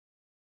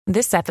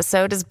This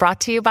episode is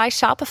brought to you by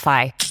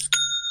Shopify.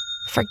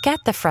 Forget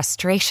the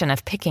frustration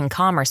of picking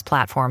commerce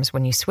platforms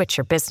when you switch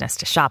your business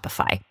to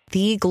Shopify,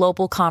 the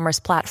global commerce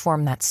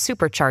platform that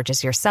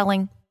supercharges your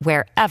selling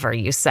wherever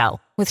you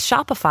sell. With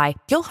Shopify,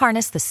 you'll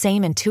harness the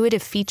same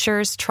intuitive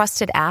features,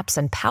 trusted apps,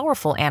 and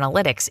powerful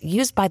analytics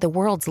used by the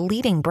world's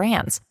leading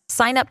brands.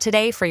 Sign up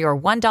today for your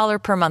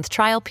 $1 per month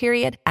trial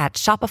period at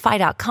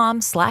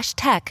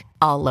shopify.com/tech,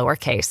 all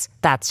lowercase.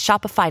 That's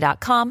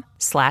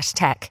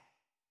shopify.com/tech.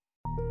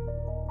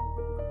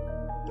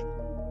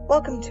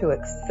 Welcome to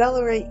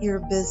Accelerate Your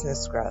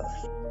Business Growth,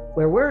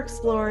 where we're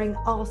exploring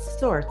all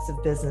sorts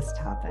of business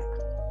topics.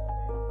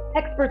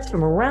 Experts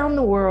from around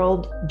the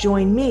world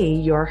join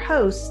me, your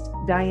host,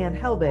 Diane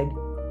Helbig,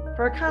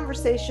 for a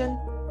conversation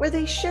where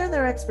they share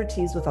their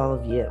expertise with all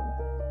of you.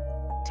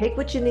 Take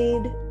what you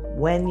need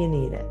when you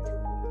need it.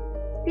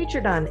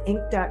 Featured on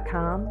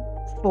Inc.com,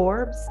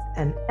 Forbes,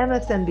 and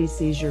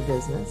MSNBC's Your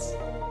Business,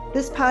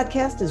 this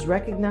podcast is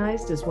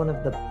recognized as one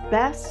of the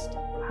best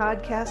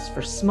podcasts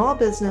for small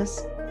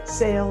business,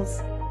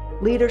 sales,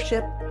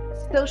 leadership,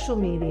 social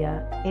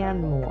media,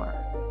 and more.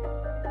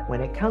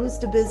 When it comes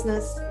to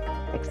business,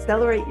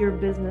 Accelerate Your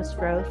Business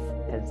Growth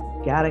has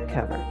got it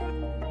covered.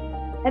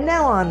 And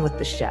now on with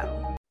the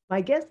show.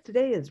 My guest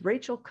today is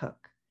Rachel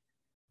Cook.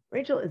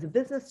 Rachel is a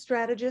business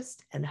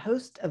strategist and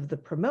host of the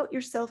Promote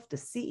Yourself to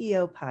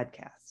CEO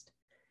podcast.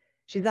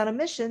 She's on a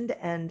mission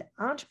to end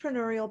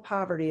entrepreneurial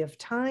poverty of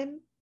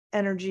time,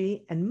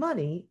 energy, and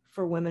money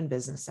for women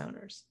business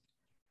owners.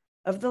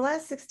 Over the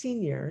last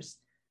 16 years,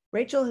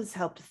 Rachel has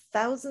helped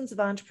thousands of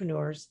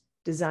entrepreneurs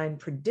design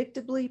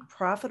predictably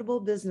profitable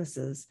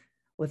businesses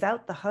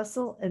without the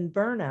hustle and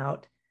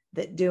burnout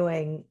that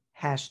doing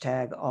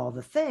 #all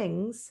the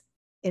things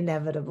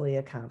inevitably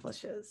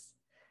accomplishes.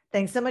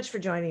 Thanks so much for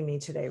joining me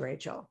today,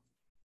 Rachel.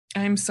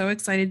 I'm so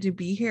excited to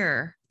be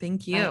here.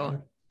 Thank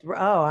you.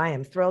 I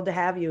am thrilled to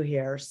have you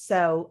here.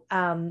 So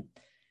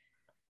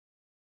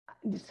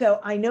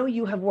I know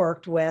you have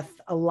worked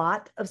with a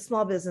lot of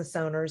small business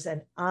owners,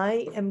 and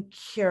I am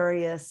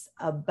curious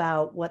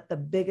about what the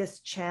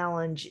biggest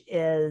challenge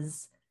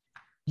is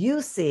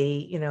you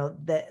see,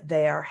 that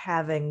they are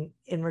having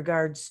in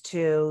regards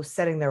to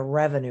setting their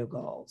revenue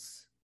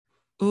goals.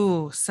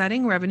 Ooh,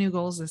 setting revenue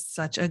goals is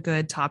such a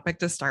good topic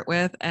to start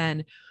with.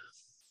 And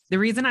the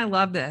reason I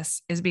love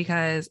this is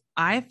because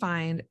I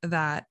find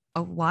that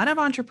a lot of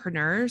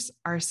entrepreneurs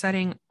are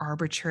setting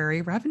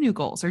arbitrary revenue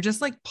goals. They're just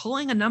like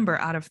pulling a number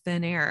out of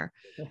thin air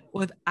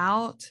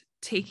without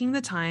taking the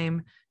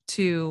time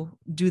to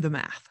do the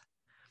math.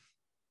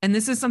 And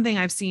this is something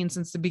I've seen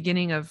since the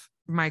beginning of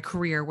my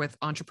career with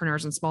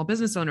entrepreneurs and small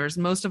business owners.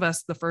 Most of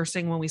us, the first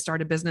thing when we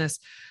start a business,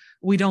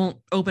 we don't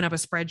open up a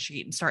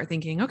spreadsheet and start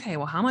thinking, okay,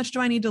 well, how much do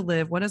I need to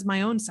live? What does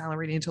my own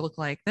salary need to look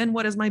like? Then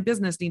what does my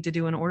business need to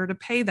do in order to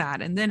pay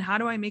that? And then how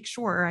do I make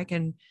sure I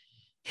can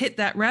hit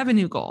that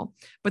revenue goal?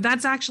 But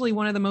that's actually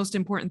one of the most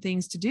important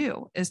things to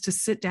do, is to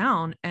sit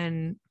down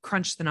and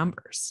crunch the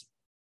numbers.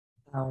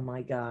 Oh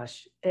my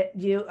gosh.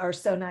 You are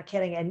so not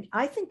kidding. And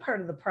I think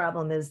part of the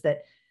problem is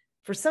that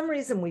for some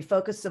reason we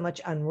focus so much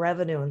on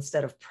revenue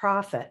instead of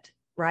profit,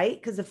 right?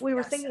 Because if we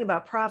were thinking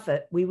about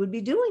profit, we would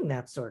be doing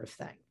that sort of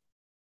thing.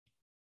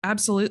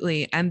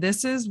 Absolutely. And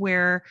this is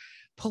where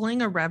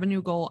pulling a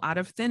revenue goal out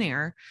of thin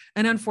air.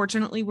 And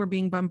unfortunately, we're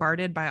being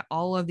bombarded by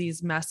all of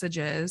these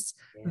messages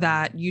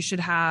that you should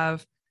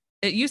have.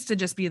 It used to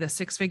just be the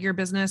 6-figure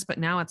business, but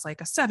now it's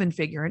like a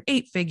 7-figure, an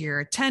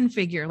 8-figure, a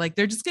 10-figure. Like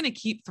they're just going to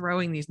keep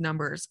throwing these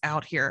numbers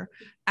out here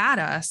at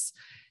us.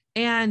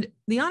 And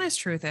the honest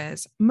truth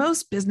is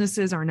most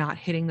businesses are not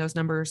hitting those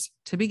numbers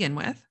to begin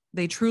with.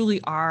 They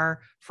truly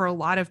are, for a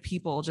lot of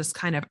people, just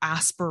kind of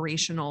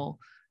aspirational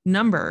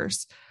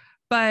numbers.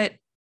 But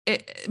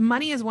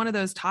money is one of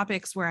those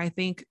topics where I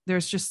think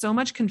there's just so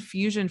much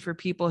confusion for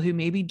people who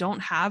maybe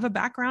don't have a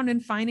background in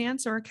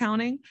finance or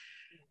accounting.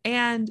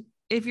 And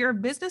if you're a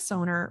business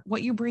owner,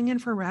 what you bring in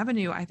for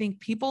revenue, I think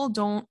people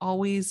don't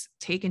always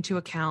take into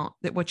account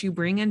that what you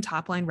bring in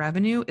top line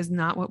revenue is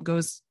not what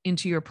goes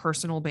into your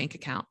personal bank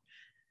account.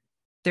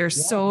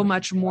 There's so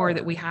much more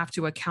that we have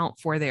to account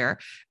for there.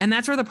 And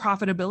that's where the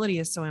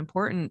profitability is so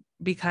important,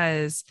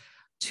 because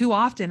too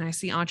often I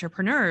see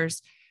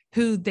entrepreneurs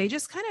who they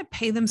just kind of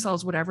pay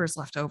themselves whatever is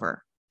left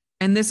over.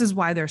 And this is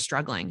why they're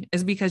struggling,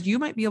 is because you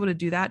might be able to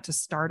do that to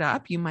start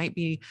up. You might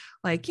be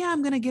like, yeah,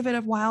 I'm going to give it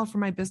a while for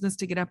my business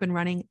to get up and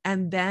running,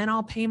 and then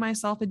I'll pay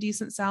myself a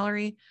decent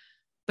salary.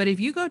 But if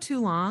you go too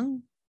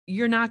long,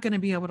 you're not going to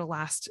be able to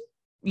last,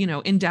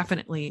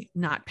 indefinitely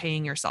not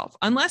paying yourself,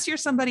 unless you're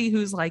somebody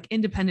who's like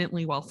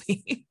independently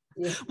wealthy,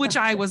 which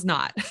I was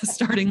not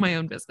starting my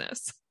own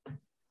business.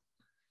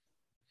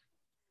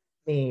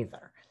 Me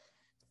either.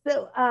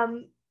 So,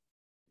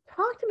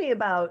 talk to me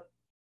about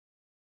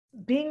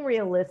being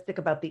realistic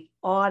about the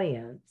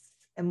audience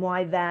and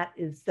why that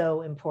is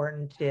so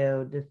important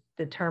to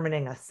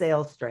determining a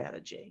sales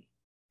strategy.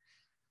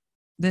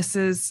 This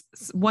is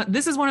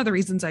one of the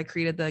reasons I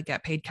created the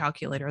Get Paid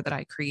calculator that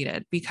I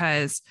created,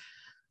 because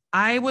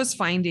I was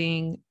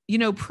finding,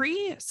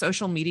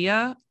 pre-social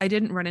media, I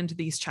didn't run into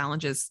these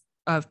challenges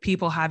of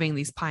people having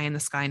these pie in the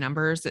sky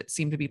numbers that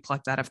seem to be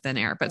plucked out of thin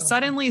air. But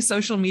suddenly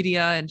social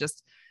media and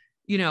just,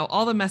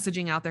 all the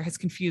messaging out there has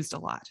confused a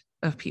lot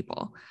of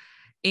people.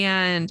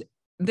 And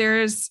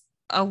there's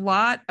a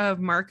lot of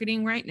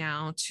marketing right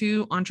now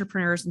to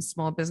entrepreneurs and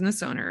small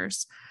business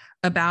owners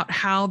about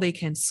how they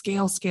can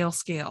scale,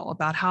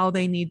 about how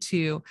they need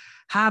to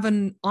have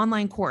an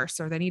online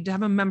course, or they need to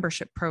have a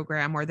membership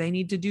program, or they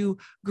need to do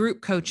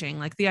group coaching.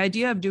 Like, the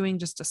idea of doing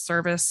just a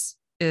service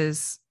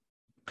is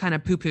kind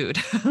of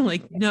poo-pooed.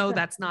 Like, no,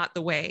 that's not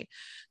the way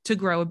to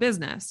grow a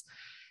business.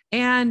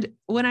 And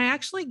when I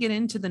actually get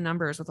into the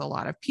numbers with a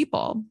lot of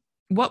people,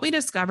 what we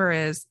discover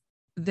is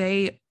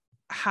they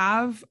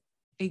have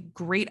a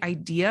great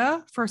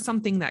idea for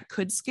something that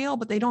could scale,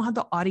 but they don't have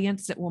the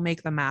audience that will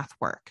make the math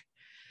work.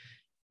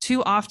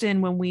 Too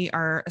often when we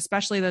are,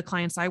 especially the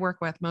clients I work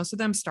with, most of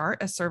them start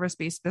as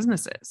service-based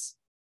businesses.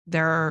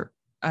 They're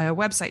a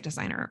website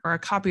designer or a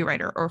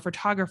copywriter or a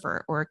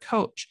photographer or a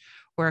coach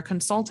or a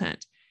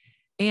consultant.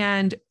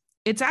 And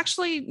it's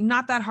actually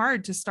not that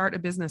hard to start a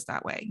business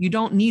that way. You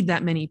don't need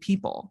that many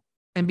people.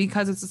 And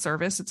because it's a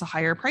service, it's a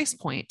higher price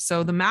point.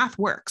 So the math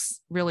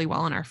works really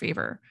well in our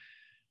favor.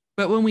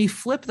 But when we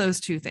flip those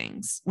two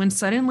things, when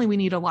suddenly we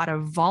need a lot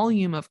of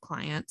volume of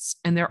clients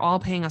and they're all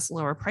paying us a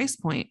lower price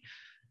point,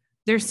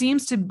 there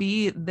seems to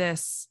be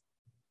this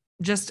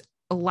just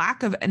a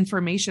lack of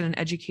information and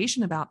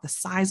education about the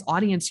size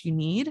audience you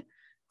need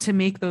to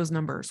make those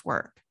numbers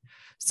work.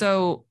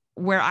 So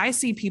where I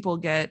see people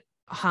get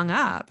hung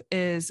up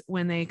is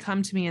when they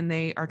come to me and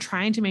they are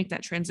trying to make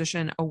that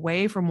transition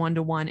away from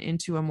one-to-one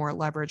into a more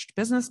leveraged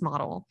business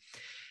model.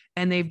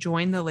 And they've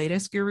joined the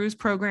latest Gurus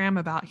program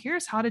about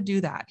here's how to do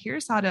that.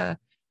 Here's how to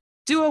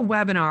do a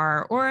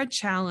webinar or a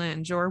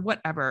challenge or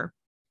whatever.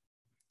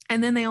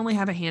 And then they only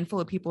have a handful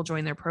of people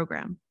join their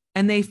program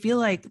and they feel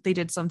like they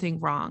did something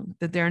wrong,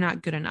 that they're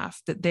not good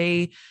enough, that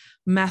they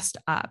messed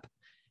up.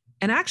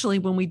 And actually,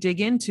 when we dig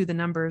into the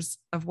numbers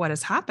of what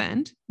has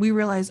happened, we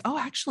realize, oh,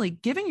 actually,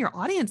 given your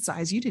audience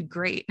size, you did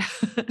great.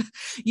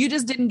 You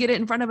just didn't get it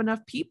in front of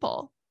enough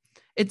people.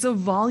 It's a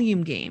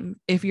volume game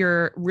if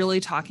you're really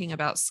talking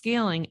about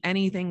scaling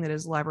anything that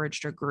is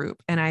leveraged or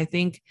group. And I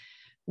think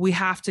we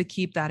have to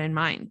keep that in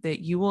mind, that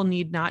you will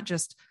need not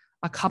just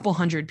a couple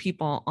hundred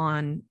people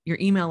on your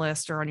email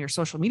list or on your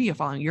social media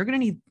following. You're going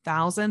to need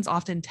thousands,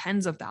 often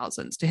tens of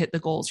thousands, to hit the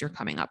goals you're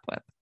coming up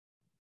with.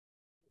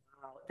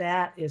 Wow,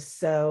 that is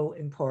so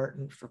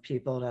important for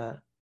people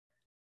to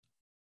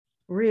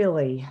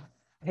really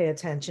pay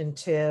attention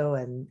to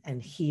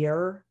and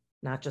hear,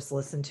 not just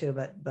listen to,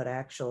 but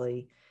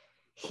actually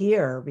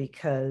hear,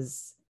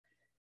 because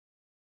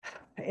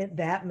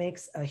that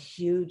makes a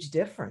huge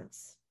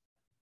difference.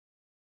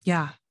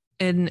 Yeah.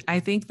 And I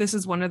think this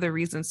is one of the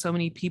reasons so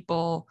many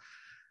people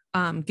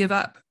give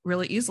up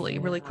really easily,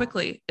 really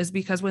quickly, is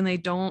because when they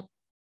don't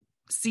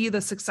see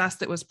the success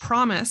that was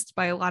promised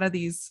by a lot of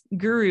these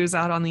gurus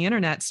out on the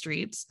internet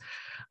streets,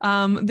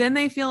 then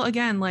they feel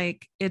again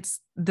like it's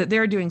that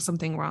they're doing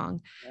something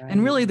wrong. Right.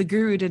 And really the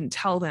guru didn't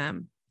tell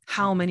them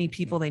how many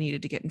people they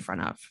needed to get in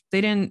front of. They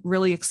didn't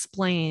really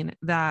explain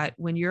that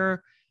when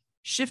you're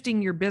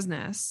shifting your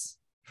business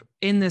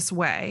in this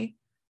way,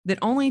 that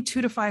only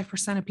 2 to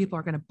 5% of people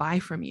are going to buy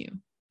from you.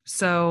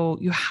 So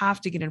you have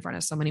to get in front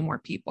of so many more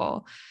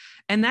people.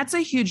 And that's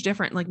a huge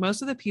difference. Like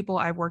most of the people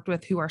I've worked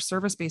with who are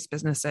service-based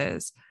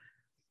businesses,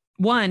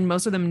 one,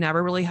 most of them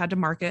never really had to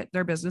market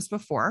their business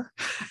before.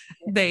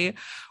 They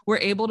were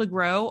able to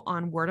grow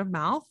on word of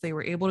mouth. They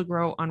were able to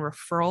grow on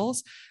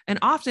referrals. And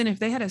often if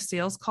they had a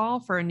sales call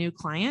for a new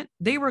client,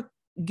 they were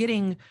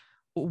getting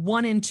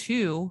 1 in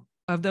 2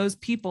 of those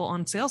people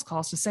on sales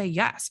calls to say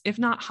yes, if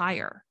not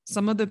higher.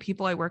 Some of the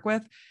people I work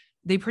with,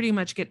 they pretty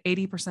much get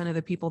 80% of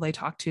the people they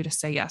talk to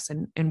say yes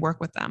and work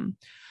with them.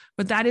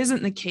 But that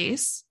isn't the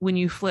case when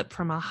you flip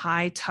from a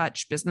high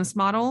touch business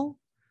model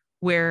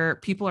where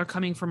people are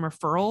coming from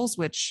referrals,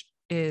 which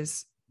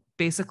is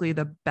basically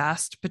the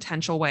best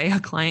potential way a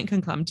client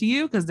can come to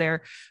you, because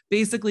they're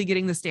basically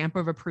getting the stamp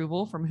of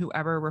approval from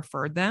whoever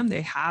referred them.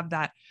 They have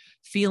that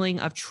feeling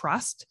of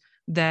trust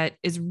that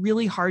is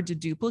really hard to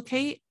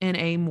duplicate in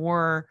a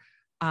more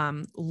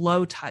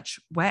low touch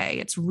way.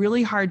 It's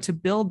really hard to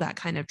build that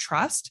kind of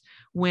trust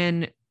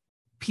when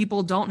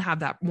people don't have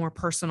that more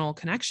personal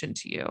connection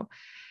to you.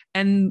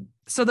 And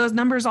so those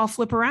numbers all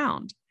flip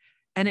around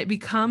and it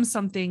becomes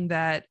something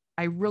that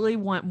I really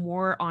want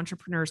more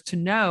entrepreneurs to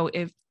know.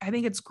 If I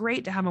think it's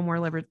great to have a more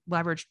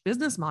leveraged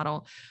business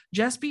model,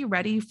 just be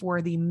ready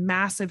for the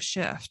massive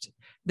shift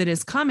that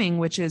is coming,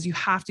 which is you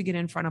have to get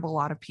in front of a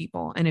lot of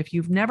people. And if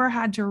you've never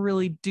had to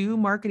really do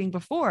marketing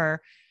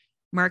before,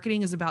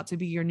 marketing is about to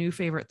be your new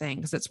favorite thing,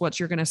 because it's what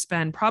you're going to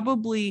spend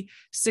probably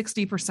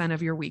 60%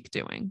 of your week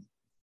doing.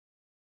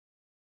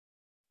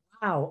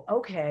 Wow.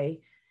 Okay.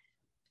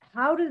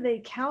 How do they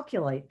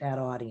calculate that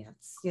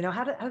audience?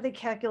 How do they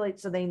calculate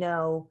so they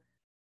know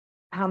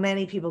how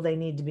many people they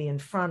need to be in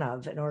front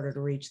of in order to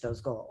reach those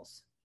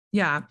goals?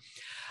 Yeah.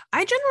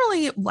 I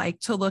generally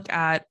like to look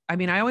at,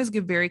 I always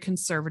give very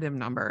conservative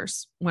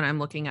numbers when I'm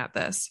looking at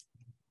this,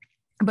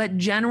 but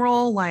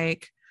general,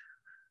 like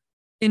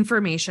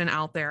information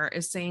out there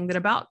is saying that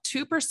about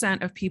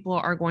 2% of people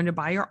are going to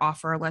buy your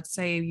offer. Let's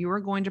say you are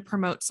going to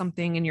promote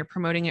something and you're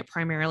promoting it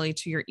primarily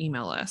to your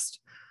email list.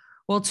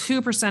 Well,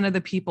 2% of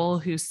the people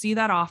who see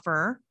that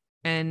offer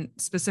and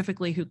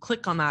specifically who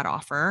click on that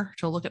offer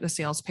to look at the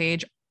sales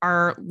page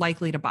are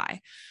likely to buy.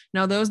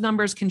 Now, those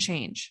numbers can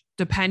change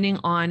depending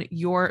on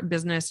your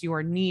business,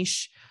 your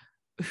niche,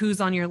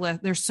 who's on your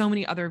list. There's so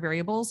many other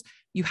variables.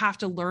 You have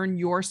to learn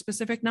your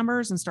specific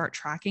numbers and start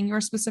tracking your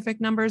specific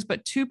numbers.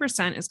 But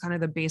 2% is kind of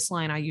the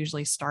baseline I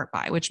usually start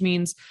by, which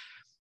means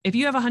if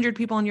you have 100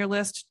 people on your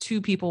list,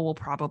 2 people will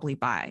probably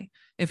buy.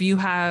 If you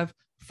have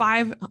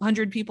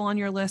 500 people on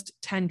your list,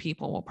 10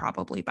 people will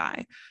probably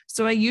buy.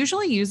 So I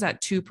usually use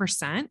that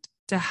 2%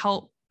 to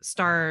help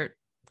start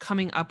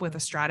coming up with a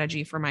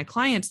strategy for my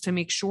clients to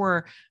make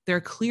sure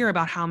they're clear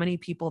about how many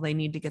people they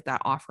need to get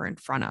that offer in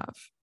front of.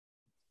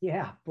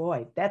 Yeah,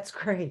 boy, that's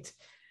great.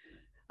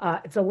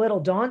 It's a little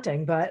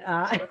daunting, but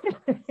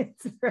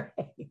it's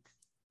great.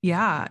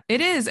 Yeah,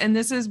 it is. And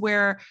this is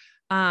where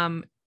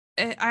I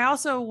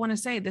also want to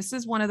say this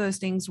is one of those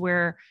things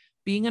where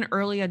being an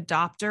early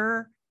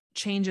adopter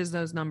changes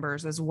those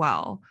numbers as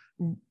well.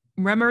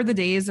 Remember the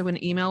days of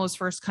when email was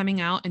first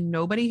coming out and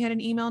nobody had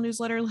an email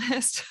newsletter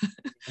list?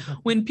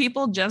 When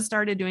people just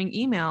started doing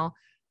email,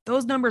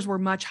 those numbers were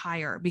much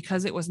higher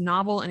because it was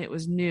novel and it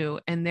was new.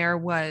 And there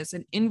was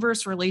an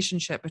inverse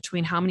relationship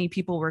between how many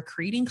people were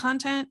creating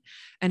content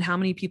and how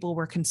many people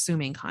were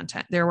consuming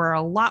content. There were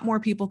a lot more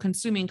people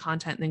consuming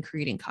content than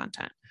creating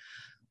content.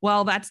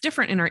 Well, that's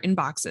different in our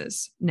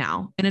inboxes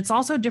now. And it's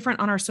also different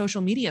on our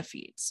social media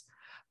feeds.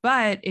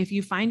 But if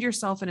you find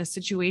yourself in a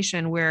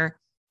situation where,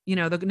 you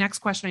know, the next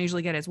question I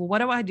usually get is, well, what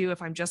do I do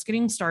if I'm just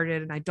getting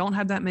started and I don't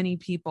have that many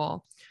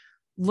people?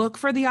 Look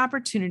for the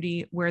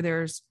opportunity where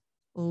there's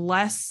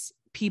less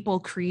people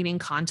creating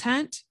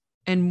content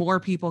and more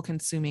people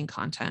consuming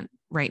content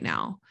right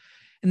now.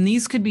 And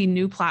these could be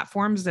new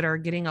platforms that are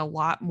getting a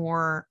lot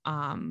more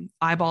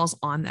eyeballs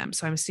on them.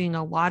 So I'm seeing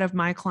a lot of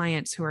my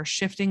clients who are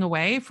shifting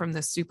away from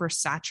the super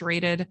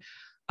saturated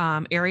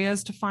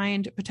areas to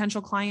find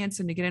potential clients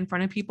and to get in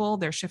front of people.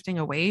 They're shifting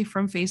away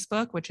from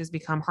Facebook, which has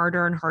become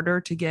harder and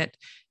harder to get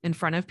in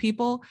front of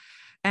people.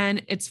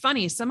 And it's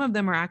funny, some of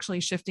them are actually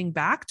shifting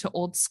back to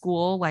old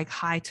school, like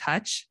high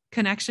touch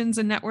connections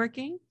and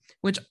networking,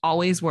 which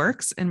always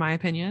works in my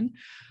opinion.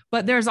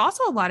 But there's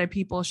also a lot of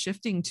people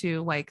shifting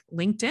to like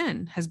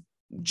LinkedIn has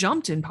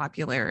jumped in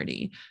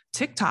popularity.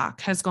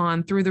 TikTok has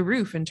gone through the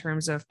roof in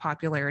terms of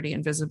popularity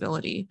and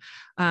visibility.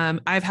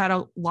 I've had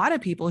a lot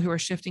of people who are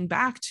shifting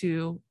back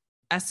to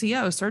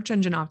SEO, search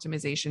engine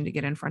optimization, to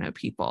get in front of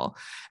people.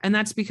 And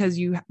that's because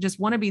you just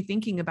want to be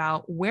thinking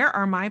about where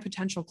are my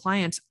potential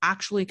clients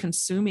actually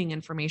consuming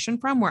information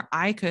from, where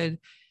I could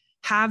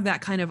have that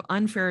kind of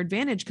unfair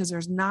advantage because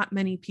there's not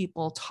many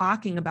people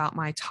talking about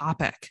my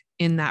topic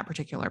in that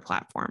particular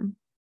platform.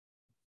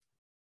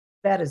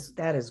 That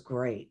is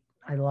great.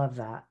 I love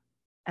that.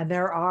 And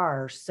there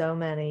are so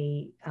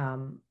many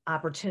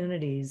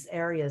opportunities,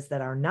 areas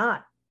that are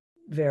not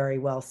very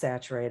well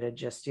saturated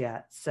just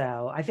yet.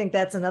 So I think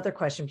that's another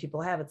question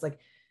people have. It's like,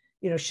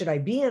 you know, should I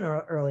be an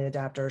early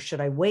adopter? Or should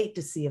I wait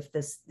to see if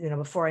this, you know,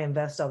 before I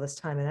invest all this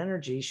time and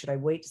energy, should I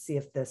wait to see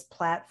if this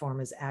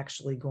platform is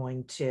actually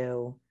going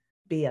to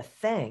be a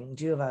thing?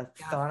 Do you have a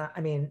thought?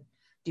 I mean,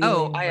 do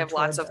you I have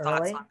lots of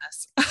thoughts on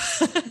this.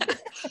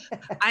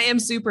 I am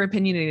super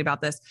opinionated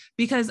about this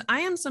because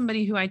I am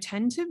somebody who I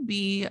tend to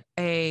be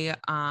I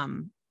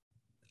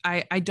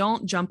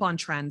don't jump on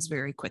trends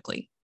very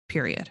quickly,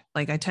 period.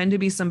 Like I tend to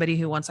be somebody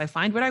who once I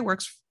find what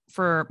works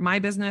for my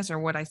business or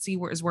what I see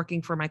is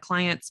working for my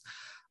clients,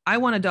 I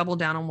want to double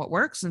down on what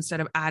works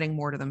instead of adding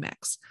more to the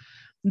mix.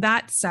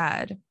 That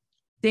said,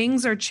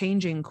 things are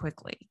changing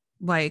quickly.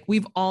 Like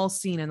we've all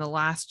seen in the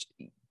last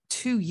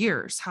 2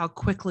 years how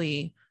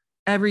quickly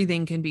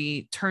everything can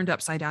be turned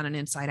upside down and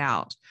inside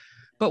out.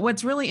 But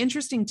what's really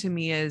interesting to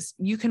me is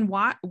you can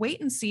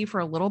wait and see for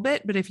a little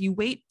bit, but if you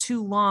wait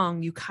too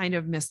long, you kind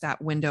of miss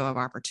that window of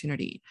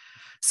opportunity.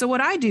 So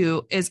what I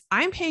do is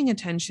I'm paying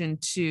attention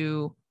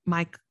to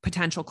my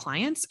potential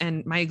clients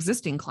and my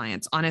existing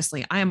clients.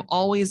 Honestly, I am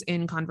always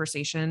in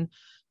conversation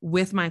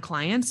with my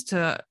clients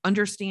to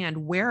understand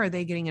where are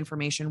they getting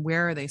information,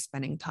 where are they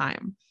spending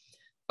time.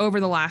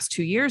 Over the last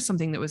 2 years,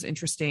 something that was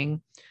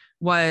interesting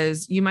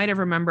was you might have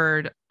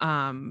remembered,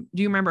 do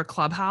you remember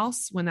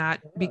Clubhouse when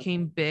that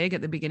became big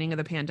at the beginning of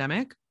the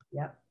pandemic?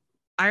 Yeah.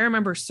 I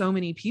remember so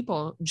many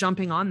people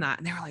jumping on that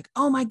and they were like,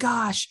 oh my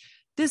gosh,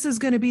 this is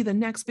going to be the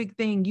next big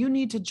thing. You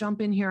need to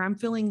jump in here. I'm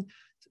filling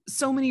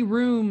so many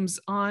rooms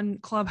on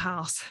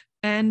Clubhouse.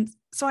 And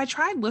so I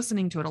tried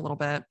listening to it a little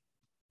bit.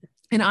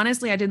 And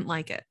honestly, I didn't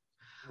like it.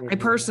 I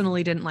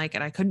personally didn't like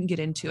it. I couldn't get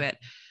into it.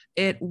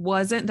 It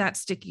wasn't that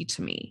sticky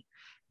to me.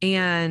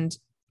 And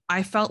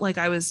I felt like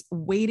I was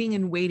waiting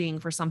and waiting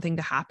for something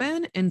to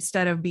happen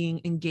instead of being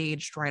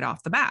engaged right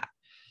off the bat.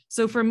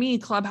 So for me,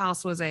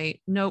 Clubhouse was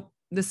nope,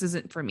 this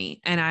isn't for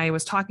me. And I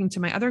was talking to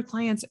my other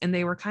clients and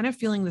they were kind of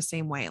feeling the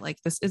same way. Like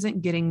this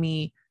isn't getting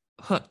me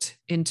hooked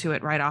into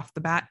it right off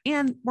the bat.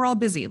 And we're all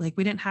busy. Like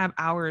we didn't have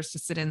hours to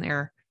sit in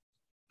there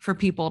for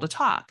people to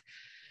talk.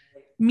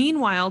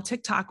 Meanwhile,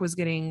 TikTok was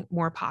getting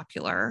more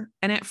popular.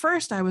 And at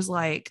first I was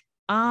like,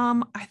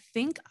 I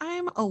think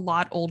I'm a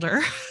lot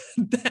older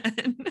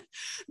than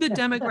the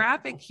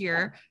demographic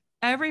here.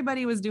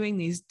 Everybody was doing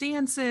these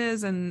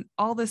dances and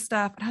all this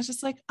stuff. And I was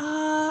just like,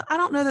 I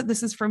don't know that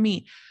this is for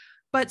me.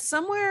 But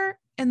somewhere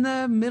in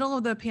the middle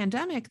of the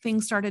pandemic,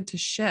 things started to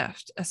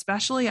shift,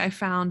 especially I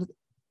found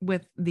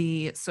with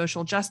the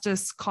social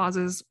justice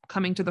causes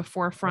coming to the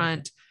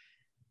forefront.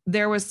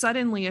 There was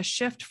suddenly a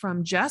shift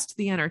from just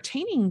the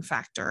entertaining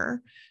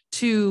factor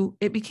to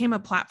it became a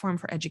platform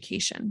for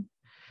education.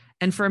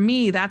 And for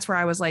me, that's where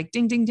I was like,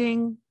 ding, ding,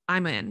 ding,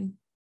 I'm in.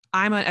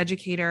 I'm an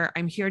educator.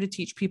 I'm here to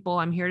teach people.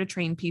 I'm here to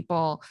train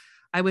people.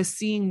 I was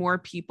seeing more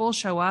people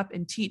show up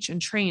and teach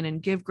and train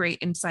and give great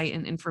insight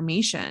and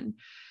information.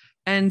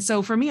 And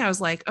so for me, I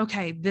was like,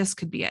 okay, this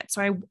could be it.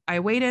 So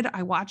I waited,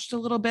 I watched a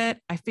little bit,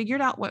 I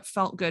figured out what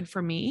felt good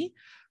for me,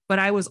 but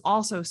I was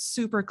also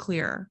super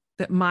clear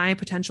that my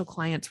potential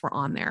clients were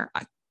on there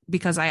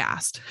because I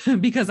asked,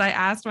 because I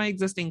asked my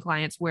existing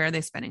clients, where are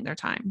they spending their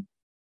time?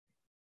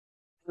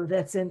 Oh,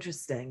 that's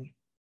interesting.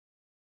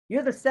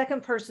 You're the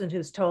second person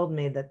who's told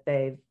me that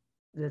that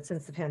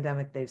since the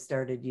pandemic, they've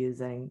started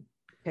using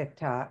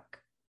TikTok.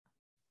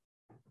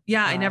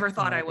 Yeah, I never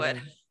thought I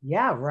would.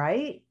 Yeah,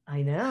 right.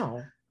 I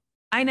know.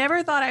 I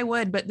never thought I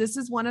would, but this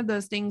is one of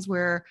those things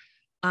where,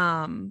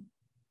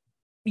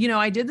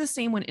 I did the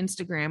same when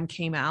Instagram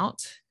came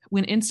out.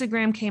 When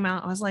Instagram came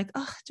out, I was like,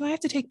 oh, do I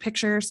have to take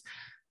pictures?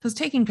 Because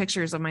taking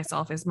pictures of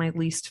myself is my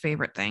least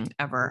favorite thing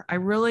ever. I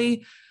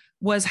really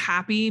was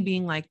happy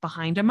being like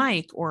behind a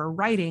mic or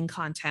writing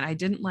content. I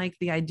didn't like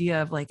the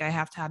idea of like, I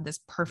have to have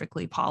this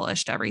perfectly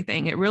polished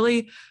everything. It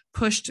really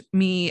pushed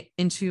me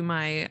into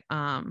my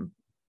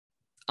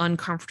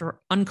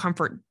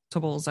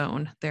uncomfortable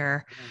zone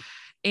there.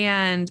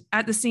 And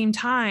at the same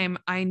time,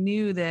 I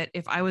knew that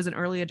if I was an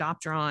early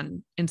adopter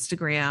on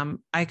Instagram,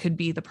 I could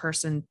be the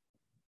person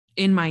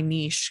in my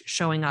niche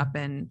showing up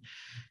and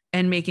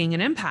making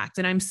an impact.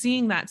 And I'm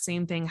seeing that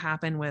same thing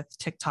happen with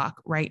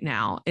TikTok right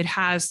now. It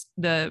has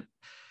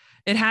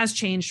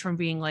changed from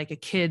being like a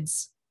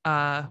kid's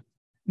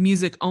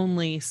music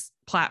only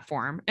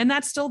platform. And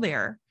that's still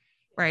there,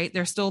 right?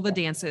 There's still the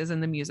dances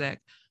and the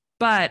music,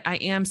 but I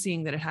am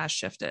seeing that it has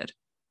shifted.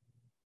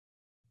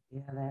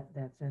 Yeah,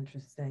 that's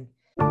interesting.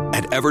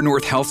 At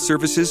Evernorth Health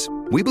Services,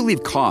 we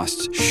believe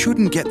costs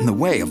shouldn't get in the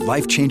way of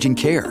life-changing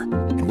care,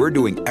 and we're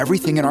doing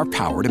everything in our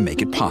power to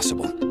make it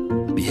possible.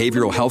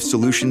 Behavioral health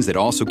solutions that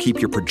also keep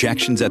your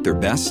projections at their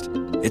best?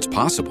 It's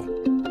possible.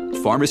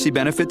 Pharmacy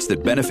benefits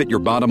that benefit your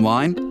bottom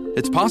line?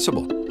 It's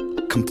possible.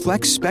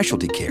 Complex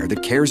specialty care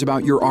that cares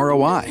about your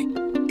ROI?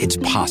 It's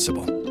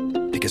possible.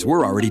 Because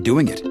we're already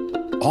doing it.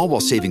 All while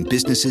saving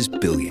businesses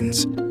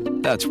billions.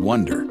 That's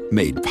Wonder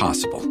made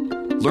possible.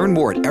 Learn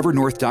more at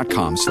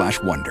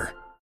evernorth.com/wonder.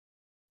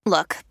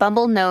 Look,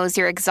 Bumble knows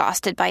you're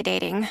exhausted by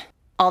dating.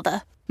 All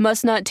the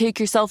must not take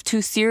yourself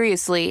too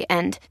seriously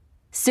and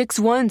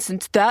 6'1"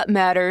 since that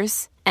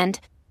matters. And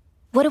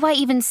what do I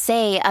even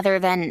say other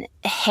than,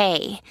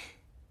 hey?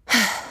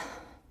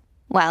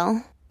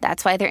 Well,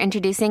 that's why they're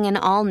introducing an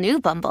all-new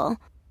Bumble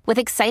with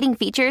exciting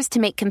features to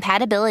make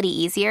compatibility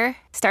easier,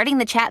 starting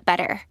the chat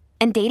better,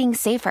 and dating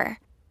safer.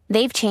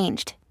 They've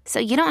changed, so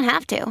you don't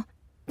have to.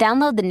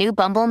 Download the new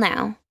Bumble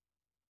now.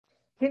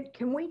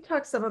 Can we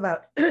talk some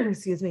about,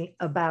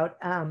 about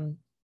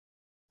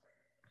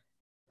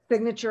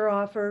signature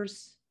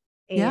offers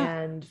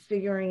and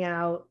figuring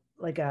out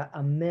like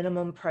a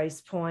minimum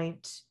price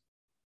point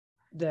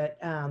that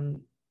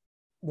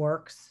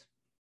works?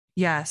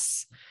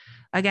 Yes.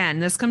 Again,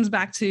 this comes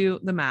back to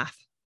the math.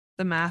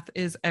 The math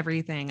is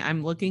everything.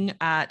 I'm looking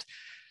at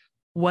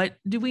what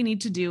do we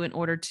need to do in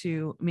order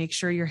to make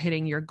sure you're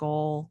hitting your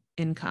goal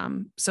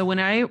income. So when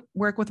I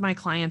work with my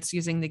clients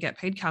using the Get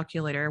Paid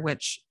Calculator,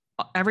 which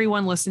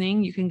everyone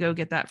listening, you can go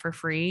get that for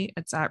free.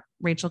 It's at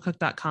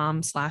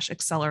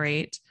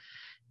rachelcook.com/accelerate.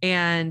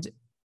 And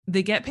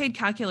the Get Paid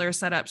Calculator is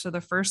set up. So the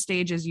first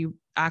stage is you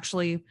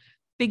actually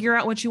figure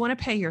out what you want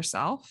to pay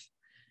yourself.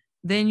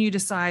 Then you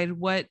decide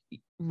what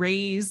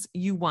raise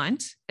you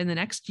want in the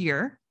next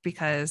year,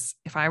 because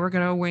if I were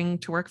going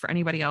to work for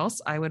anybody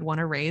else, I would want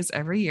to raise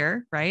every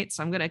year, right?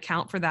 So I'm going to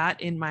account for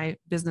that in my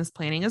business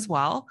planning as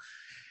well.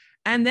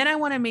 And then I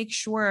want to make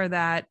sure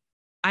that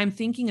I'm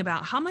thinking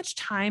about how much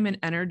time and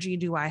energy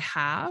do I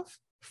have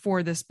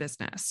for this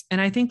business?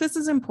 And I think this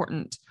is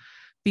important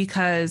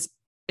because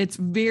it's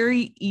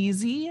very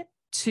easy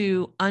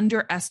to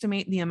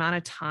underestimate the amount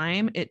of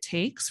time it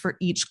takes for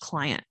each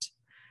client.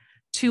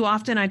 Too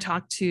often I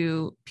talk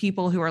to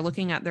people who are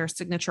looking at their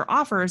signature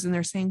offers and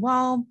they're saying,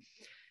 well,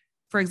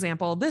 for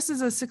example, this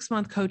is a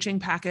 6-month coaching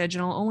package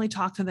and I'll only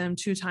talk to them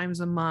 2 times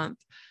a month.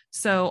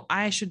 So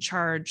I should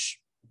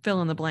charge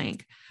fill in the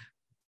blank.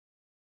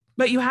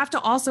 But you have to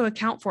also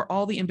account for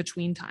all the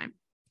in-between time.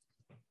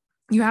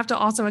 You have to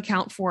also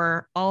account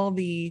for all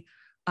the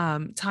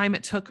time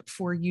it took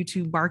for you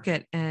to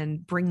market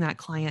and bring that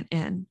client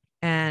in,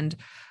 and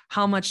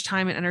how much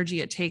time and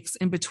energy it takes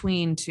in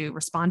between to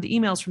respond to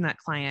emails from that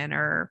client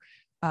or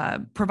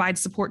provide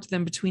support to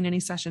them between any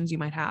sessions you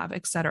might have,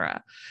 et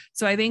cetera.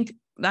 So I think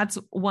that's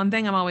one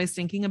thing I'm always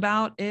thinking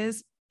about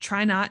is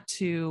try not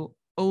to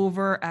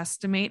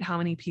overestimate how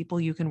many people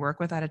you can work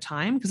with at a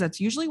time, because that's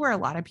usually where a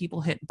lot of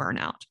people hit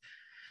burnout.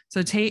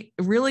 So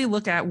really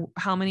look at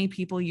how many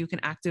people you can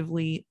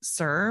actively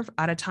serve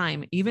at a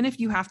time, even if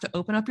you have to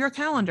open up your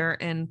calendar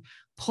and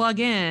plug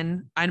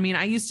in. I mean,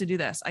 I used to do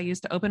this. I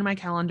used to open my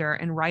calendar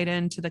and write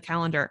into the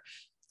calendar,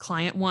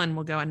 client 1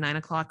 will go at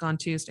 9:00 on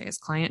Tuesdays.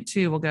 Client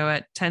 2 will go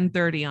at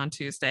 10:30 on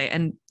Tuesday,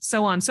 and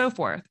so on and so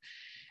forth.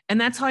 And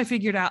that's how I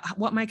figured out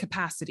what my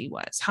capacity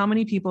was. How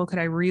many people could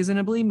I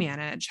reasonably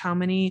manage? How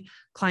many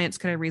clients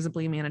could I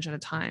reasonably manage at a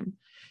time?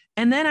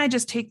 And then I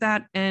just take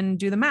that and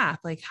do the math.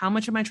 Like, how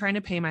much am I trying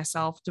to pay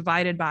myself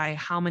divided by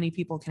how many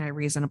people can I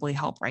reasonably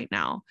help right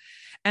now?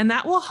 And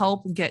that will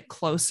help get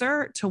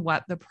closer to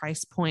what the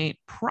price point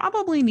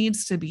probably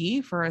needs to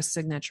be for a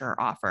signature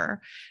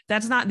offer.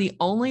 That's not the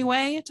only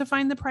way to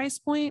find the price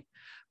point,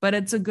 but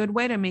it's a good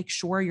way to make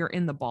sure you're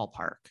in the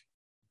ballpark.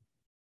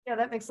 Yeah,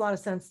 that makes a lot of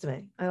sense to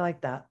me. I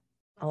like that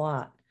a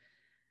lot,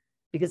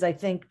 because I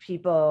think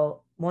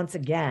people, once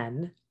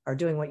again, are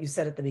doing what you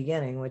said at the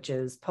beginning, which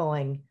is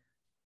pulling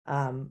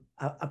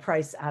a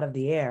price out of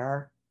the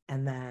air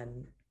and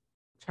then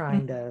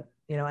trying to,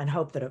 and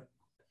hope that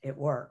it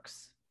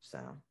works.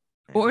 So,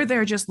 or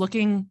they're just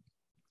looking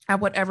at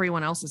what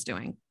everyone else is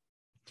doing.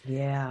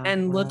 Yeah.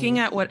 And looking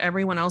at what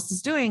everyone else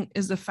is doing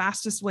is the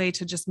fastest way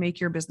to just make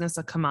your business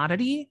a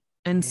commodity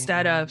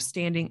instead of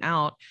standing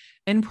out.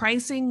 And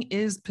pricing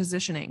is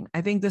positioning.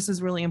 I think this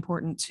is really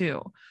important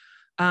too.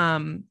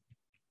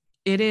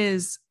 It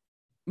is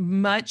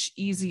much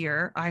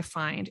easier, I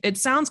find. It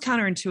sounds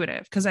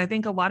counterintuitive because I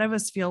think a lot of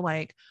us feel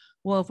like,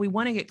 well, if we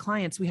want to get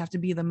clients, we have to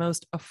be the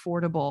most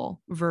affordable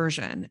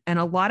version. And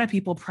a lot of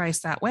people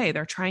price that way.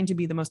 They're trying to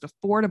be the most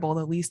affordable,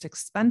 the least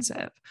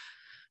expensive.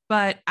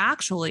 But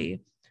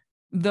actually,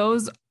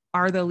 those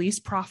are the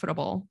least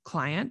profitable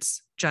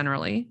clients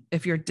generally,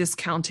 if you're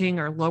discounting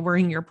or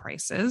lowering your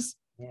prices.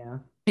 Yeah.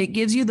 It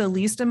gives you the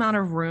least amount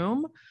of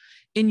room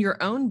in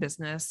your own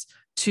business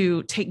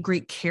to take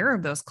great care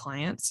of those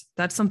clients.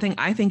 That's something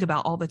I think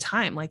about all the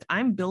time. Like,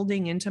 I'm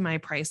building into my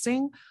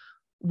pricing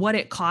what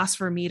it costs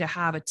for me to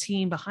have a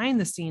team behind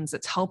the scenes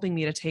that's helping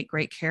me to take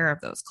great care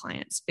of those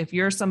clients. If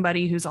you're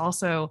somebody who's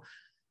also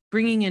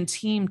bringing in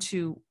team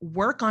to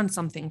work on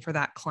something for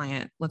that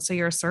client, let's say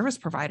you're a service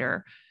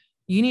provider,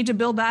 you need to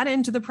build that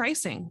into the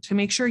pricing to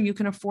make sure you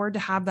can afford to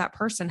have that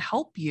person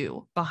help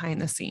you behind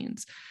the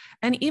scenes.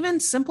 And even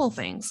simple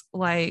things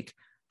like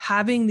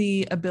having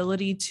the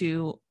ability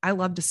to, I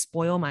love to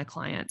spoil my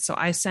clients. So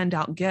I send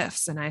out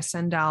gifts and I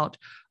send out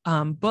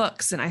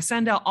books and I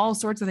send out all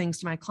sorts of things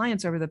to my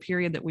clients over the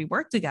period that we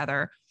work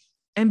together.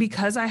 And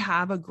because I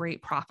have a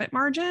great profit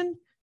margin,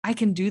 I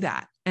can do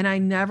that. And I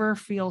never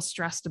feel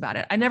stressed about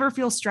it. I never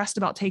feel stressed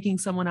about taking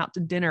someone out to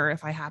dinner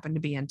if I happen to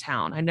be in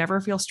town. I never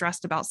feel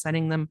stressed about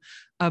sending them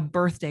a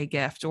birthday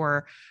gift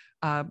or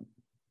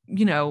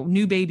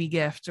new baby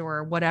gift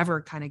or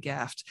whatever kind of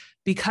gift,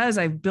 because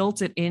I've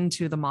built it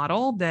into the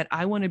model that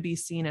I want to be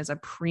seen as a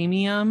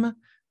premium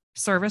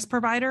service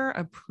provider,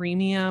 a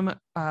premium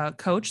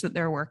coach that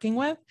they're working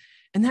with.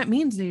 And that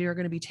means that you're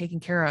going to be taken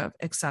care of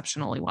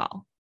exceptionally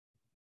well.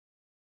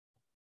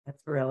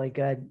 That's really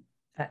good.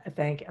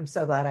 I'm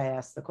so glad I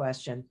asked the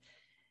question.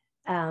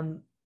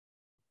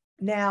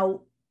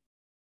 Now,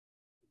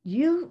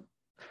 you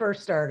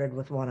first started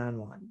with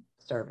one-on-one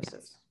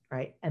services,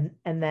 right? And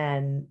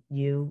then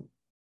you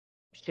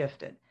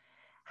shifted.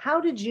 How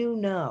did you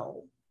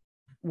know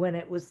when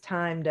it was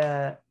time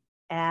to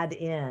add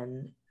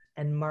in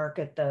and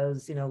market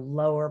those,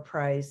 lower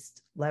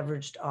priced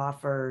leveraged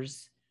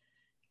offers?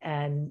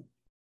 And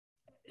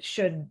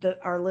should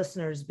our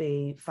listeners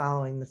be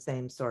following the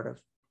same sort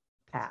of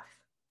path?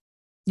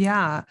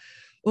 Yeah.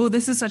 Oh,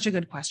 this is such a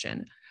good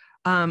question.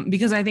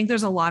 Because I think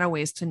there's a lot of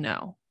ways to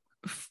know.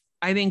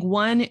 I think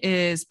one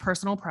is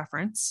personal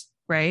preference,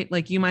 right?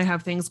 Like, you might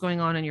have things going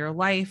on in your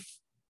life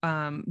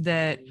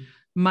that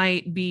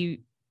might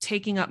be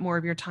taking up more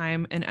of your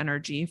time and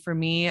energy. For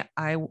me,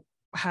 I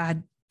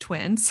had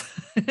twins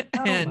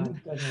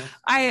and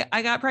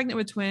I got pregnant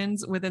with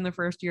twins within the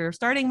first year of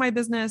starting my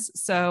business.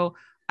 So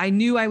I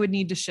knew I would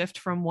need to shift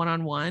from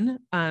one-on-one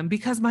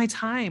because my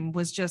time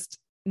was just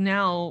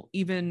now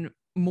even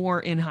more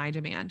in high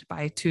demand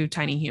by two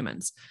tiny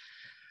humans.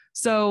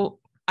 So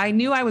I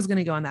knew I was going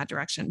to go in that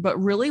direction, but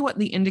really what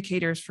the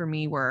indicators for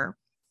me were,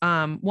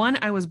 one,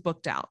 I was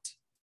booked out.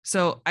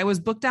 So I was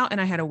booked out and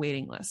I had a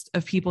waiting list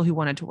of people who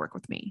wanted to work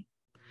with me.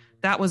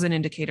 That was an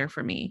indicator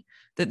for me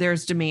that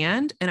there's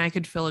demand and I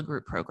could fill a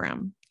group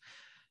program.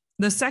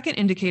 The second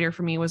indicator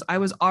for me was I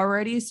was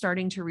already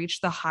starting to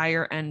reach the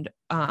higher end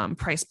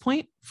price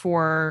point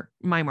for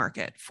my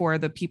market, for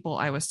the people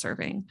I was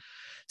serving.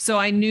 So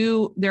I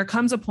knew there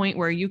comes a point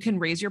where you can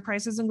raise your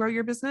prices and grow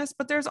your business,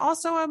 but there's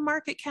also a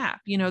market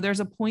cap. There's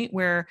a point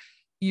where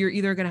you're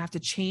either going to have to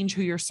change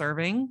who you're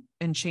serving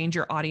and change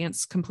your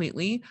audience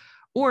completely,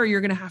 or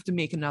you're going to have to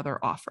make another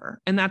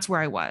offer. And that's where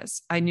I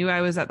was. I knew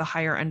I was at the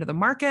higher end of the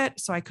market,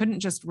 so I couldn't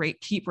just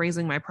keep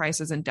raising my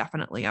prices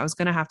indefinitely. I was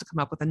going to have to come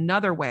up with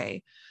another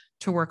way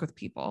to work with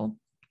people.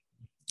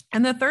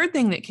 And the third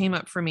thing that came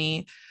up for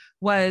me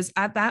was,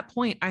 at that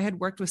point, I had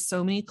worked with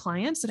so many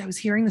clients that I was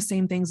hearing the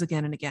same things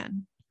again and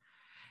again.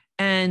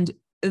 And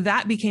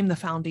that became the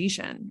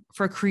foundation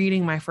for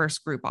creating my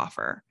first group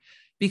offer.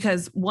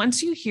 Because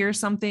once you hear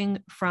something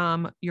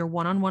from your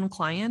one-on-one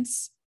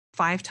clients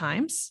 5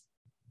 times,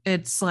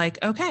 it's like,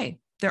 okay,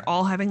 they're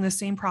all having the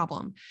same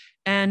problem.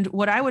 And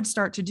what I would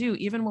start to do,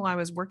 even while I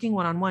was working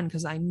one-on-one,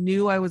 because I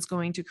knew I was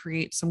going to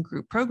create some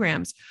group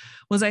programs,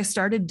 was I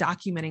started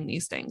documenting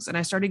these things, and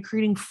I started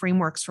creating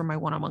frameworks for my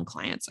one-on-one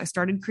clients. I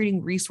started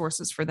creating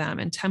resources for them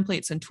and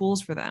templates and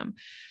tools for them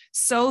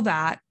so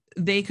that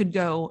they could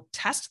go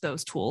test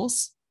those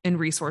tools and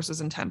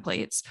resources and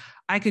templates.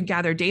 I could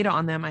gather data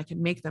on them. I could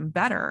make them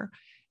better.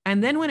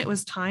 And then when it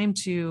was time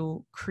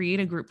to create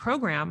a group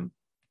program,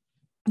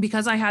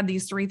 because I had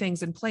these 3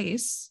 things in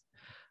place,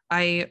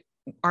 I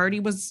already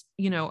was,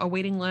 a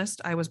waiting list.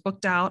 I was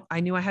booked out.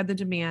 I knew I had the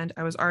demand.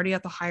 I was already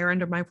at the higher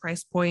end of my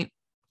price point.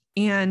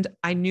 And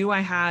I knew I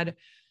had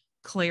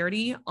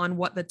clarity on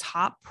what the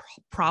top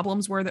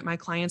problems were that my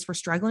clients were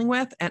struggling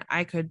with. And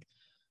I could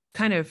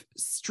kind of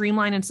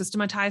streamline and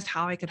systematize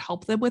how I could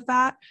help them with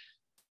that.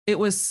 It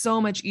was so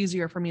much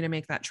easier for me to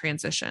make that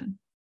transition.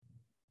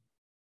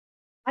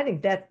 I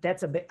think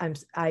that's a bit,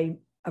 I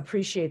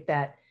appreciate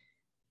that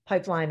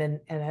pipeline.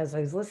 And as I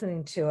was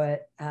listening to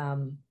it,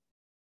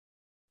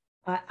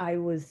 I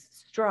was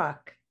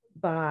struck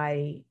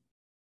by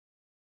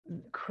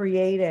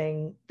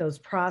creating those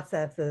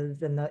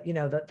processes and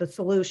the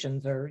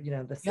solutions, or,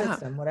 the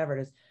system, whatever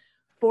it is,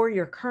 for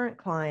your current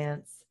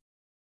clients,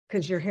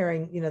 because you're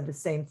hearing, the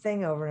same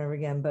thing over and over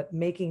again, but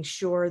making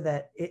sure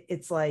that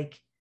it's like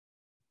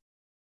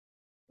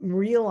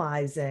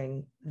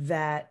realizing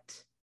that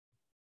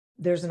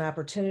there's an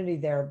opportunity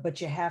there,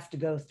 but you have to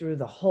go through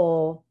the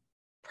whole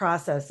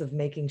process of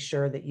making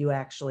sure that you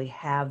actually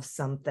have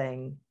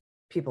something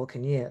people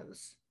can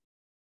use.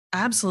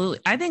 Absolutely.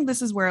 I think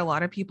this is where a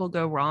lot of people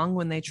go wrong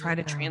when they try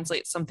to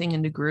translate something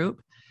into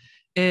group,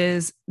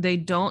 is they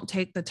don't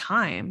take the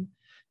time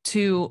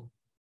to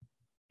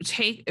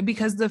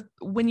because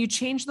when you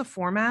change the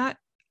format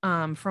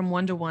from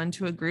one-to-one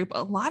to a group,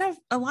 a lot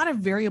of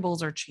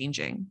variables are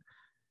changing.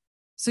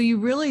 So you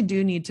really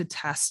do need to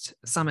test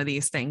some of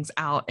these things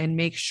out and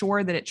make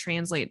sure that it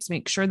translates,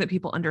 make sure that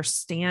people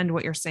understand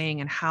what you're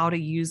saying and how to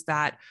use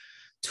that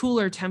tool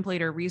or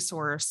template or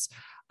resource.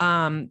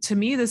 To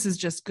me, this is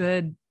just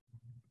good,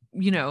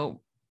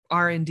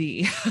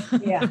 R&D,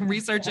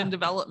 research and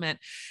development.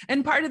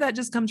 And part of that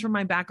just comes from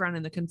my background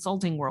in the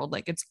consulting world.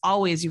 Like, it's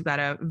always, you've got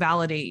to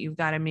validate, you've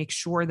got to make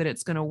sure that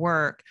it's going to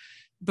work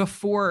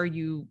before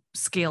you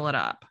scale it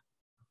up.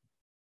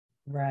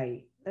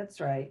 Right. That's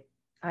right.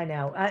 I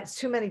know. It's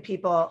too many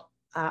people.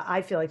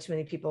 I feel like too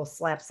many people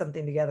slap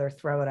something together,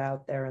 throw it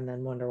out there, and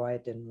then wonder why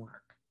it didn't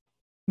work.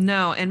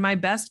 No. And my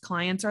best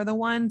clients are the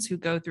ones who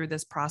go through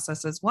this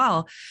process as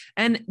well.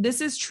 And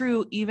this is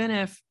true, even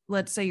if,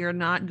 let's say, you're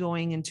not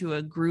going into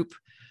a group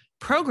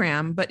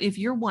program, but if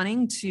you're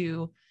wanting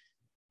to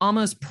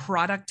almost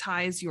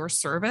productize your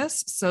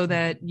service so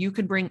that you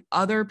could bring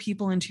other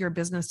people into your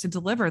business to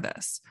deliver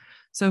this.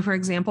 So for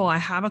example, I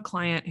have a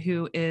client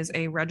who is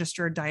a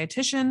registered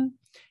dietitian,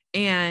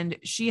 and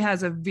she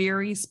has a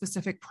very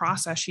specific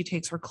process she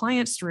takes her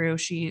clients through.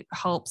 She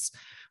helps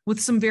with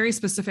some very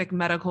specific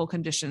medical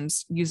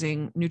conditions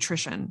using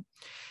nutrition.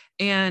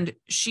 And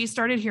she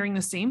started hearing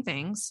the same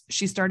things.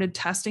 She started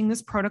testing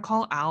this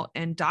protocol out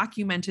and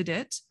documented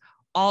it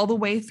all the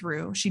way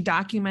through. She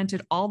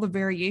documented all the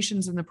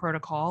variations in the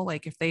protocol.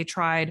 Like if they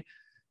tried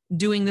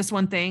doing this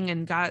one thing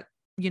and got,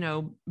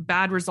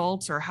 bad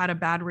results or had a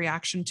bad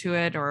reaction to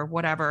it or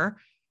whatever,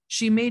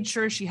 she made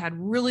sure she had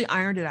really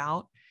ironed it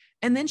out.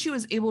 And then she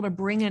was able to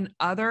bring in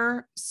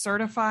other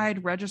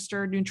certified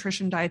registered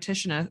nutrition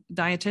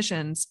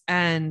dietitians,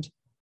 and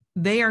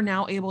they are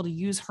now able to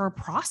use her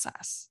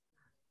process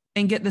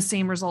and get the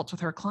same results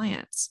with her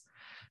clients.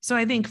 So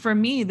I think for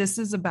me, this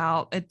is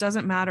about, it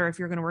doesn't matter if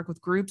you're going to work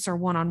with groups or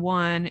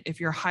one-on-one, if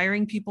you're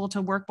hiring people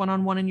to work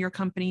one-on-one in your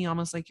company,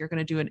 almost like you're going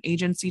to do an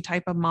agency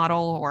type of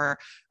model or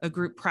a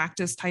group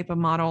practice type of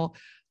model.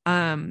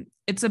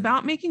 It's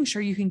about making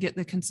sure you can get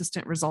the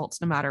consistent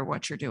results no matter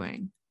what you're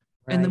doing.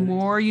 Right. And the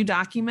more you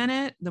document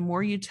it, the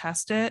more you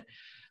test it,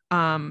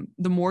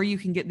 the more you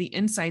can get the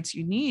insights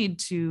you need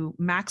to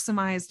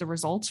maximize the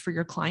results for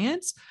your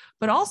clients,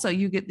 but also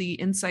you get the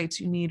insights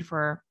you need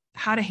for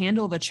how to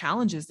handle the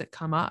challenges that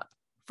come up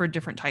for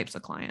different types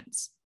of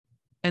clients.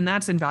 And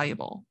that's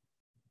invaluable.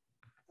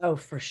 Oh,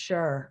 for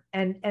sure.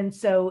 And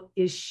so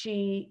is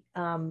she,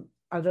 are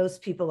those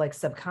people like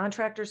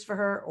subcontractors for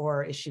her,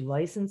 or is she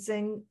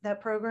licensing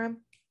that program?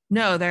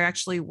 No, they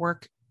actually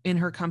work in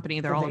her company.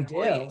 They're all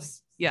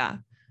employees. Yeah.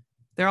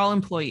 They're all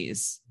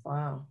employees.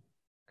 Wow.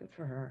 Good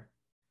for her.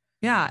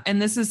 Yeah.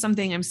 And this is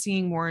something I'm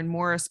seeing more and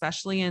more,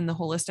 especially in the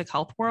holistic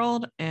health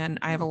world. And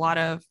I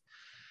have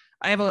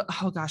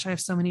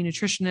so many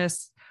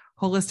nutritionists,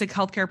 holistic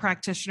healthcare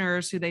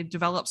practitioners who they've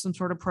developed some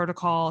sort of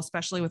protocol,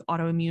 especially with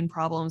autoimmune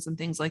problems and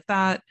things like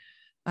that.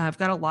 I've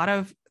got a lot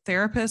of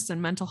therapists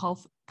and mental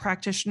health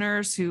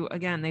practitioners who,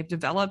 again, they've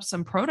developed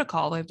some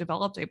protocol. They've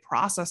developed a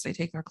process they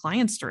take their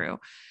clients through.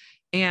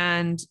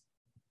 And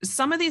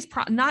some of these,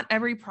 not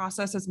every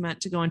process is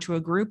meant to go into a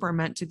group or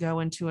meant to go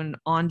into an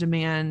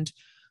on-demand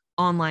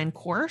online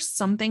course.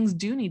 Some things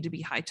do need to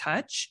be high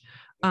touch.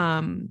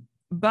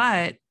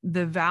 But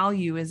the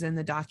value is in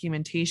the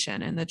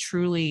documentation and the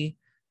truly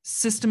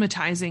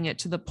systematizing it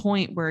to the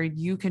point where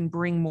you can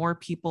bring more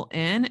people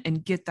in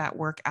and get that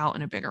work out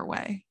in a bigger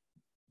way.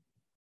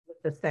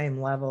 With the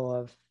same level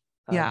of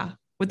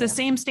with the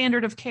same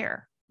standard of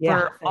care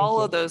for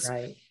all of those.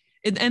 Right.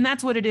 And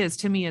that's what it is.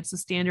 To me, it's a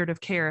standard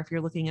of care if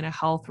you're looking at a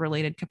health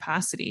related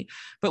capacity,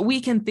 but we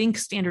can think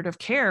standard of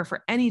care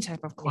for any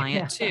type of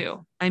client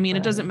too. I mean,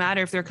 It doesn't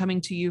matter if they're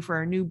coming to you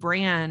for a new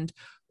brand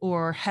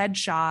or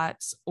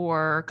headshots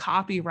or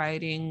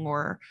copywriting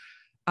or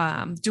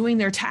doing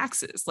their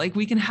taxes. Like,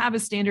 we can have a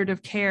standard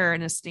of care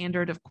and a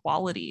standard of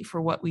quality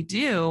for what we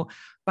do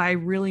by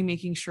really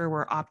making sure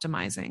we're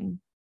optimizing.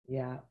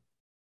 Yeah.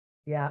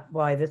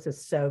 Boy, this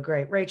is so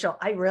great. Rachel,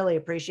 I really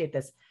appreciate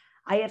this.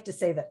 I have to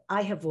say that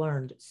I have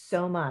learned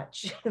so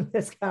much in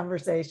this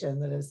conversation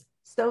that is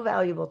so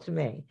valuable to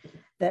me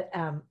that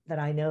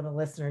I know the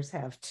listeners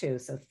have too.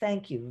 So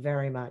thank you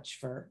very much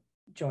for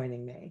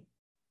joining me.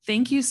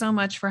 Thank you so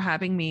much for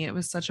having me. It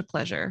was such a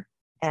pleasure.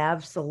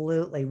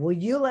 Absolutely. Will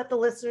you let the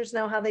listeners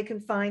know how they can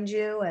find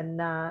you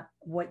and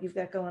what you've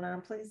got going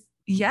on, please?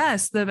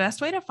 Yes. The best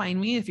way to find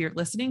me, if you're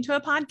listening to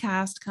a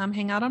podcast, come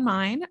hang out on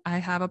mine. I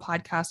have a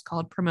podcast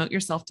called Promote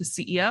Yourself to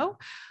CEO,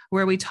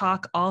 where we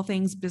talk all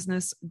things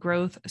business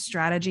growth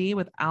strategy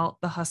without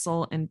the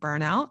hustle and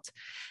burnout.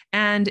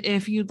 And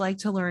if you'd like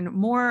to learn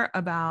more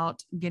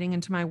about getting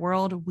into my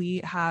world,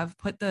 we have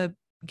put the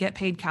Get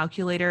Paid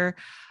Calculator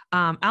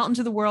out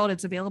into the world.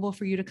 It's available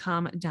for you to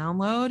come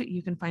download.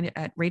 You can find it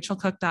at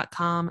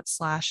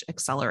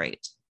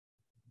rachelcook.com/accelerate.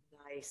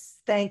 Nice.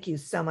 Thank you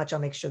so much. I'll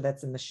make sure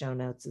that's in the show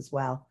notes as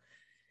well.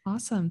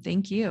 Awesome.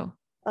 Thank you.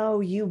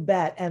 Oh, you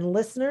bet. And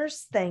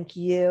listeners, thank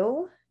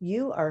you.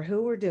 You are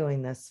who we're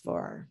doing this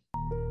for.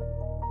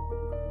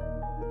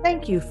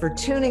 Thank you for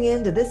tuning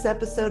in to this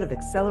episode of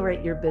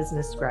Accelerate Your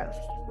Business Growth,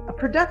 a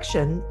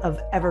production of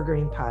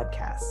Evergreen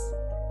Podcasts.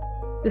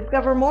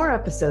 Discover more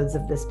episodes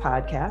of this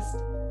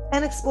podcast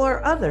and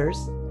explore others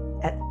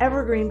at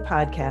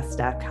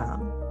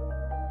evergreenpodcast.com.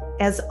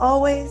 As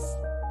always,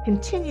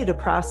 continue to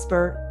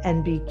prosper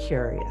and be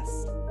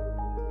curious.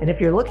 And if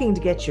you're looking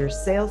to get your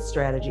sales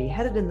strategy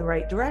headed in the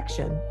right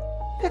direction,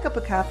 pick up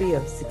a copy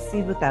of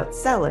Succeed Without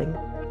Selling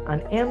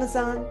on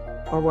Amazon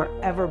or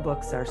wherever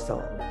books are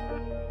sold.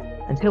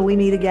 Until we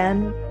meet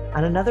again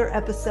on another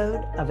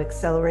episode of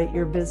Accelerate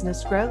Your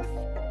Business Growth,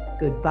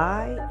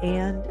 goodbye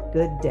and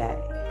good day.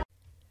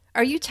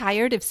 Are you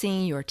tired of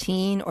seeing your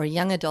teen or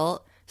young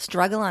adult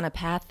struggle on a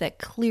path that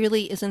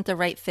clearly isn't the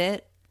right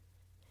fit?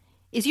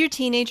 Is your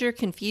teenager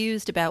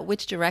confused about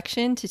which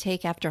direction to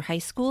take after high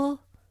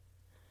school?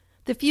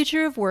 The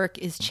future of work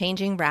is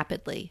changing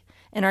rapidly,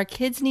 and our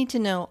kids need to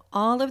know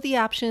all of the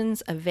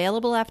options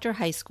available after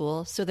high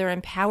school so they're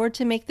empowered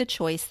to make the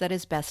choice that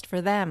is best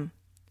for them.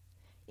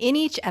 In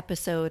each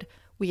episode,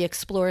 we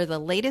explore the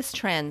latest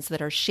trends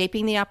that are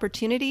shaping the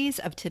opportunities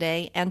of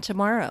today and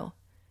tomorrow.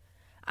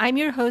 I'm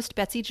your host,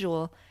 Betsy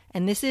Jewell,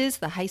 and this is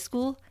the High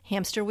School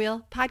Hamster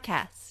Wheel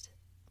Podcast.